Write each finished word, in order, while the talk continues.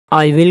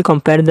I will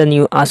compare the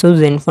new Asus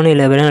Zenfone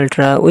 11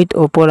 Ultra with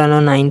Oppo Reno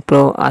 9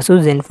 Pro.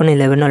 Asus Zenfone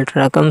 11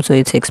 Ultra comes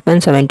with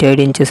 6.78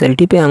 inches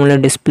LTP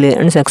AMOLED display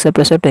and success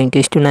ratio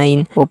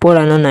 20:9. Oppo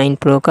Reno 9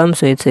 Pro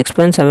comes with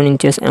 6.7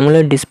 inches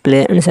AMOLED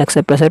display and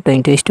success ratio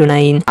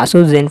 20:9.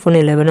 Asus Zenfone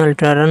 11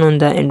 Ultra run on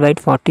the Android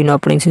 14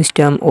 operating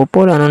system.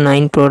 Oppo Reno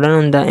 9 Pro run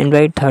on the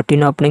Android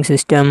 13 operating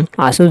system.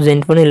 Asus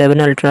Zenfone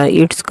 11 Ultra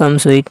it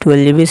comes with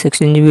 12GB,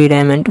 16GB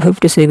RAM and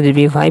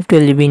 256GB,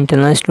 512GB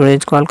internal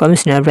storage. Qualcomm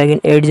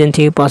Snapdragon 8 Gen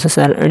 3 processor,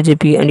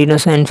 8GB Adreno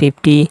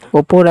 750.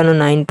 Oppo Reno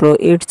 9 Pro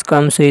it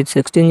comes with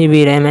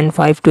 16GB RAM and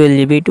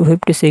 512GB,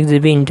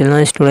 256GB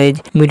internal storage.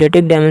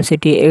 MediaTek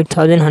Dimensity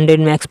 8100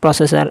 Max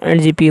processor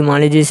and GPU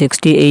Mali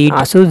G68.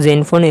 Asus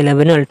Zenfone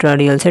 11 Ultra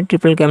real set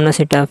triple camera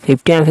setup,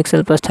 50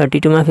 MP plus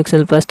 32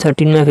 MP plus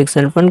 13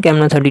 MP, front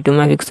camera 32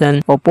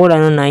 MP. Oppo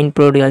Reno 9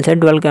 Pro real set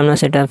dual camera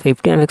setup,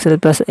 50 MP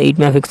plus 8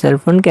 MP,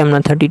 front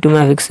camera 32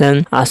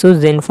 MP.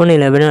 Asus Zenfone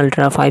 11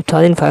 Ultra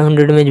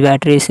 5500 mAh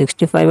battery,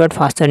 65W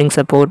fast charging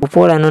support.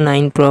 Oppo Reno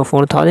 9 Pro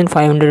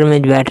 4500 mAh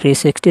battery,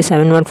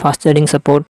 67W fast charging support.